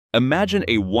Imagine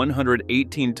a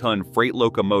 118-ton freight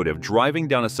locomotive driving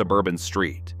down a suburban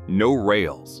street. No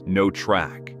rails, no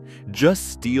track. Just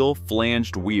steel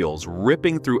flanged wheels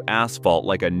ripping through asphalt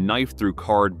like a knife through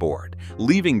cardboard,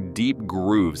 leaving deep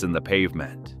grooves in the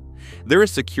pavement. There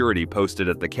is security posted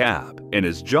at the cab, and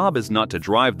his job is not to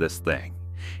drive this thing.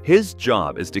 His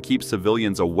job is to keep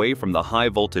civilians away from the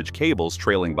high-voltage cables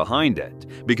trailing behind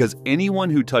it, because anyone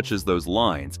who touches those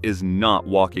lines is not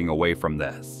walking away from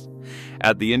this.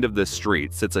 At the end of this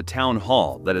street sits a town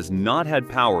hall that has not had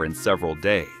power in several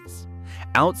days.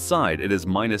 Outside, it is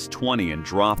 -20 and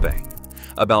dropping.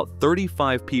 About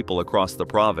 35 people across the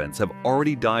province have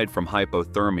already died from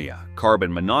hypothermia,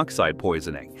 carbon monoxide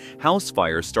poisoning, house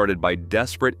fires started by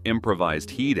desperate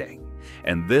improvised heating.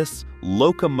 And this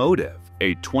Locomotive,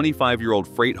 a 25-year-old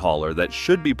freight hauler that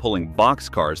should be pulling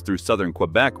boxcars through southern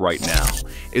Quebec right now,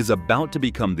 is about to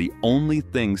become the only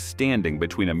thing standing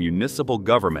between a municipal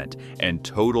government and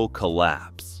total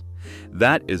collapse.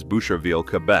 That is Boucherville,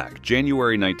 Quebec,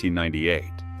 January 1998.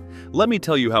 Let me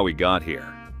tell you how we got here,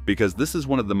 because this is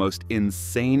one of the most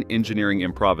insane engineering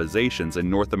improvisations in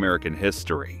North American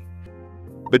history.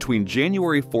 Between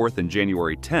January 4th and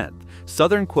January 10th,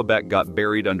 southern Quebec got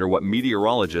buried under what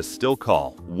meteorologists still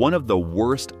call one of the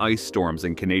worst ice storms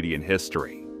in Canadian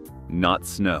history. Not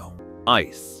snow,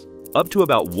 ice. Up to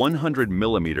about 100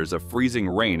 millimeters of freezing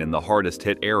rain in the hardest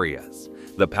hit areas.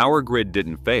 The power grid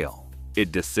didn't fail,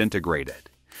 it disintegrated.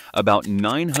 About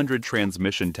 900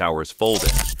 transmission towers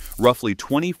folded, roughly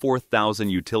 24,000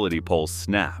 utility poles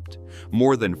snapped,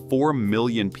 more than 4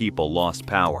 million people lost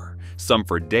power, some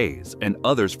for days and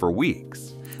others for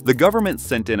weeks. The government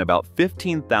sent in about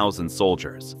 15,000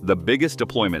 soldiers, the biggest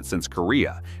deployment since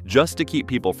Korea, just to keep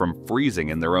people from freezing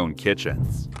in their own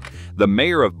kitchens. The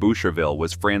mayor of Boucherville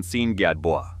was Francine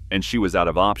Gadbois, and she was out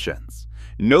of options.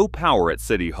 No power at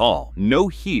City Hall, no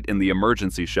heat in the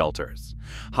emergency shelters.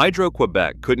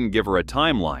 Hydro-Quebec couldn't give her a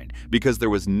timeline because there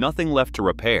was nothing left to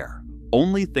repair,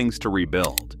 only things to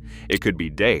rebuild. It could be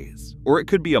days, or it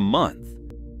could be a month.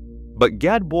 But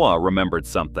Gadbois remembered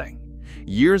something.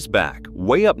 Years back,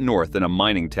 way up north in a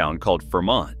mining town called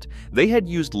Vermont, they had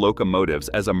used locomotives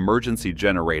as emergency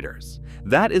generators.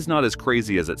 That is not as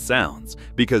crazy as it sounds,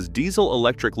 because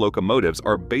diesel-electric locomotives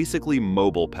are basically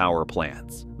mobile power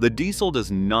plants. The diesel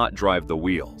does not drive the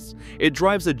wheels. It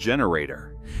drives a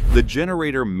generator. The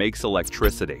generator makes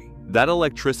electricity. That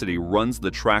electricity runs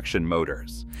the traction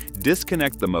motors.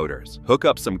 Disconnect the motors, hook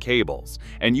up some cables,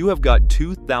 and you have got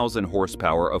 2,000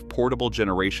 horsepower of portable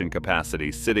generation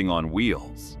capacity sitting on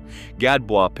wheels.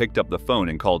 Gadbois picked up the phone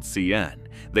and called CN.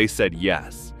 They said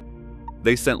yes.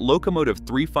 They sent Locomotive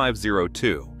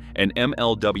 3502, an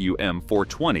MLWM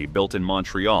 420 built in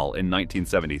Montreal in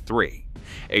 1973.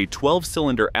 A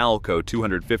 12-cylinder Alco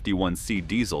 251C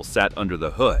diesel sat under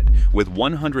the hood with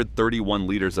 131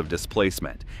 liters of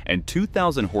displacement and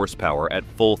 2,000 horsepower at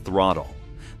full throttle.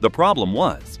 The problem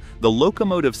was, the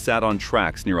locomotive sat on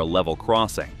tracks near a level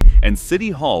crossing, and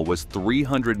City Hall was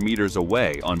 300 meters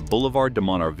away on Boulevard de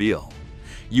Montreal.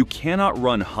 You cannot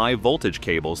run high-voltage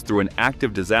cables through an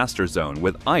active disaster zone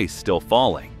with ice still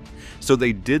falling. So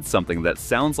they did something that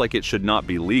sounds like it should not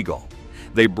be legal.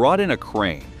 They brought in a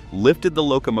crane, lifted the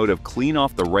locomotive clean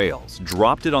off the rails,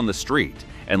 dropped it on the street,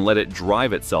 and let it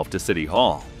drive itself to City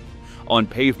Hall. On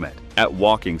pavement, at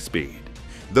walking speed.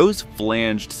 Those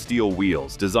flanged steel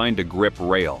wheels designed to grip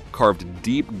rail carved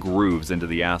deep grooves into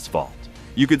the asphalt.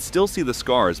 You could still see the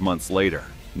scars months later.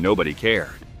 Nobody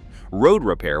cared. Road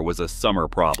repair was a summer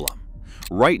problem.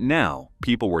 Right now,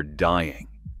 people were dying.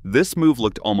 This move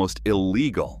looked almost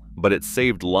illegal, but it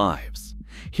saved lives.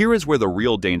 Here is where the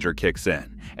real danger kicks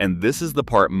in, and this is the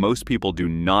part most people do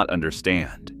not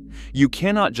understand. You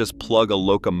cannot just plug a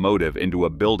locomotive into a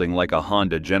building like a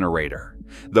Honda generator.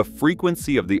 The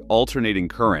frequency of the alternating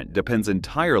current depends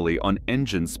entirely on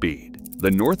engine speed. The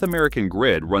North American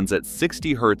grid runs at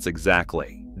 60 Hz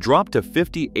exactly. Drop to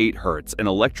 58 Hz and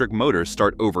electric motors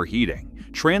start overheating,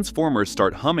 transformers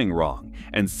start humming wrong,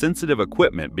 and sensitive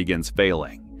equipment begins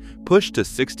failing. Push to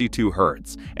 62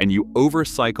 Hz and you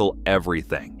overcycle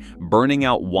everything, burning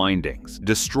out windings,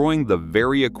 destroying the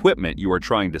very equipment you are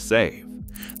trying to save.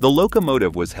 The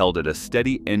locomotive was held at a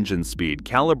steady engine speed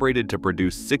calibrated to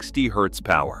produce 60 Hz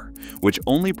power, which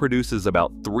only produces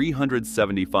about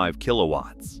 375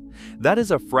 kilowatts. That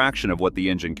is a fraction of what the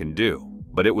engine can do,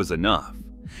 but it was enough.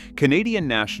 Canadian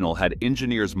National had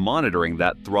engineers monitoring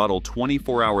that throttle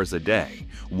 24 hours a day,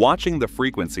 watching the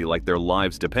frequency like their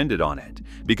lives depended on it,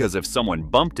 because if someone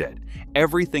bumped it,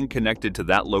 everything connected to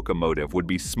that locomotive would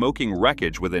be smoking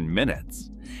wreckage within minutes.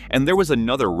 And there was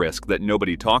another risk that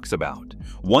nobody talks about,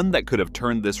 one that could have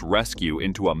turned this rescue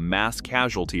into a mass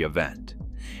casualty event.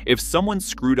 If someone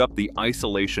screwed up the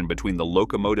isolation between the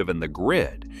locomotive and the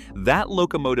grid, that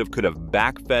locomotive could have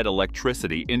backfed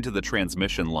electricity into the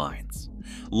transmission lines.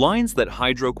 Lines that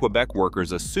Hydro-Quebec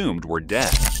workers assumed were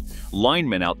dead.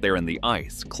 Linemen out there in the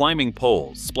ice, climbing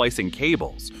poles, splicing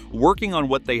cables, working on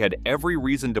what they had every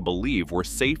reason to believe were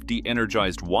safe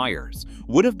de-energized wires,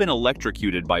 would have been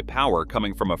electrocuted by power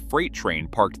coming from a freight train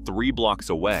parked 3 blocks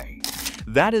away.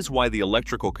 That is why the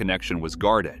electrical connection was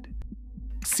guarded.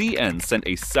 CN sent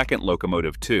a second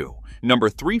locomotive too, number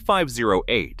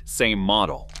 3508, same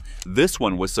model. This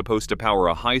one was supposed to power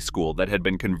a high school that had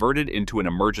been converted into an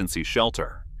emergency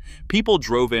shelter. People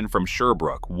drove in from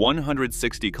Sherbrooke,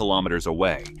 160 kilometers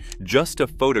away, just to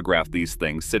photograph these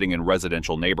things sitting in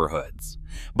residential neighborhoods.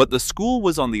 But the school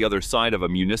was on the other side of a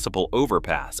municipal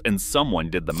overpass, and someone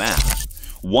did the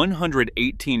math.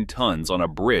 118 tons on a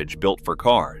bridge built for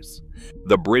cars.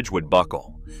 The bridge would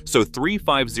buckle, so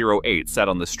 3508 sat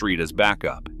on the street as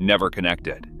backup, never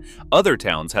connected. Other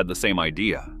towns had the same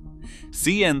idea.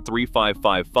 CN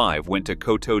 3555 went to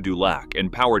Coteau-du-Lac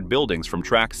and powered buildings from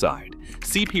trackside.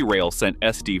 CP Rail sent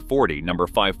SD40 number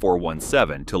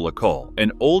 5417 to Lacolle,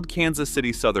 an old Kansas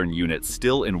City Southern unit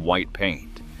still in white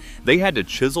paint. They had to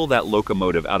chisel that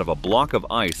locomotive out of a block of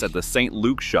ice at the St.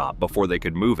 Luke shop before they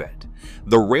could move it.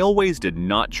 The railways did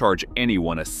not charge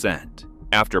anyone a cent.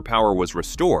 After power was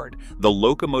restored, the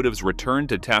locomotives returned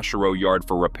to Taschereau Yard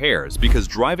for repairs because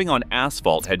driving on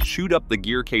asphalt had chewed up the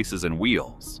gear cases and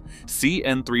wheels.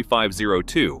 CN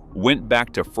 3502 went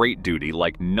back to freight duty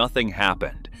like nothing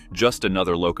happened, just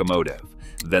another locomotive.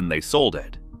 Then they sold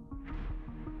it.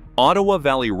 Ottawa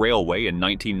Valley Railway in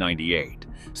 1998,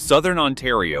 Southern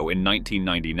Ontario in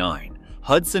 1999,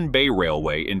 Hudson Bay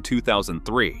Railway in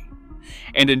 2003.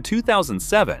 And in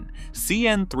 2007,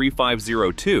 CN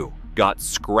 3502 got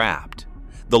scrapped.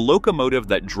 The locomotive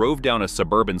that drove down a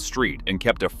suburban street and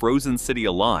kept a frozen city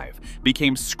alive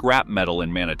became scrap metal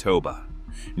in Manitoba.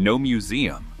 No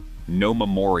museum, no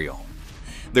memorial.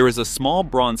 There is a small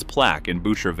bronze plaque in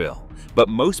Boucherville, but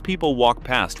most people walk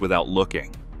past without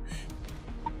looking.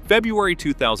 February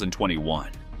 2021.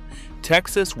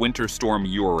 Texas winter storm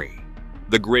Uri.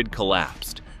 The grid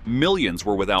collapsed. Millions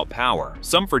were without power,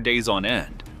 some for days on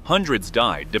end. Hundreds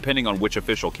died, depending on which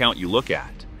official count you look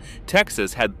at.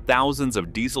 Texas had thousands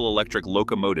of diesel-electric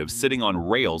locomotives sitting on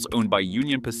rails owned by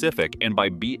Union Pacific and by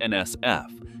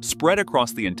BNSF, spread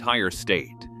across the entire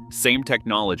state. Same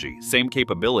technology, same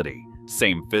capability,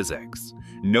 same physics.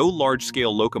 No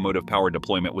large-scale locomotive power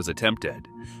deployment was attempted.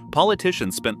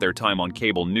 Politicians spent their time on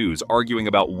cable news arguing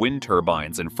about wind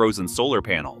turbines and frozen solar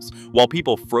panels, while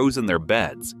people froze in their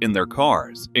beds, in their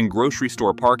cars, in grocery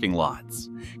store parking lots.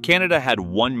 Canada had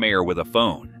one mayor with a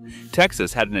phone.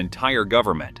 Texas had an entire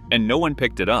government, and no one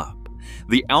picked it up.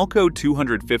 The Alco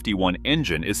 251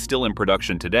 engine is still in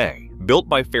production today, built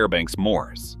by Fairbanks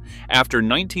Morse. After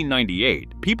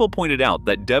 1998, people pointed out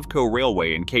that Devco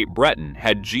Railway in Cape Breton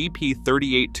had GP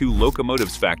 382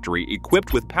 locomotives factory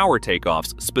equipped with power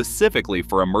takeoffs specifically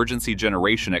for emergency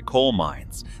generation at coal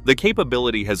mines. The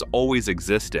capability has always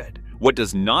existed. What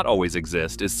does not always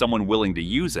exist is someone willing to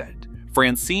use it.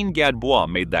 Francine Gadbois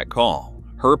made that call.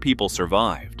 Her people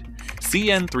survived.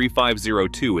 CN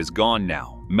 3502 is gone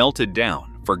now, melted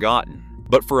down, forgotten.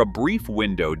 But for a brief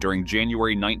window during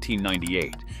January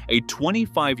 1998, a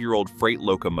 25-year-old freight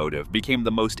locomotive became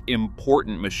the most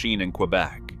important machine in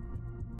Quebec.